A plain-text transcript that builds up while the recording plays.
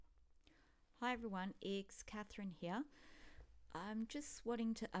Hi everyone, it's Catherine here. I'm just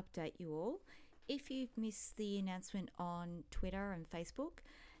wanting to update you all. If you've missed the announcement on Twitter and Facebook,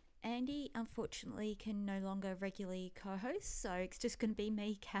 Andy unfortunately can no longer regularly co-host, so it's just going to be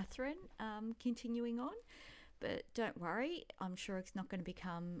me, Catherine, continuing on. But don't worry, I'm sure it's not going to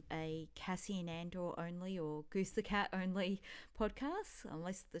become a Cassie and Andor only or Goose the Cat only podcast,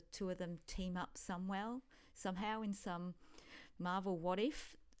 unless the two of them team up somehow in some Marvel What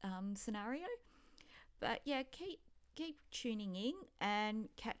If scenario. But yeah, keep tuning in and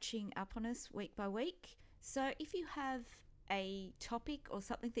catching up on us week by week. So if you have a topic or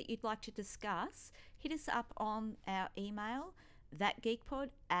something that you'd like to discuss, hit us up on our email,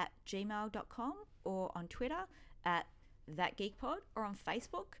 thatgeekpod@gmail.com, or on Twitter at thatgeekpod, or on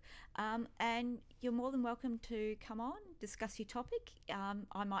Facebook. And you're more than welcome to come on, discuss your topic.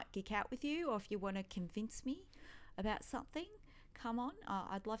 I might geek out with you, or if you want to convince me about something, come on.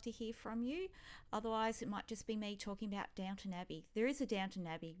 I'd love to hear from you. Otherwise, it might just be me talking about Downton Abbey. There is a Downton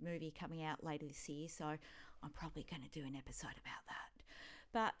Abbey movie coming out later this year, so I'm probably going to do an episode about that.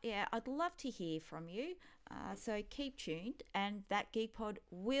 But yeah, I'd love to hear from you. So keep tuned, and That Geek Pod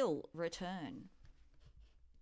will return.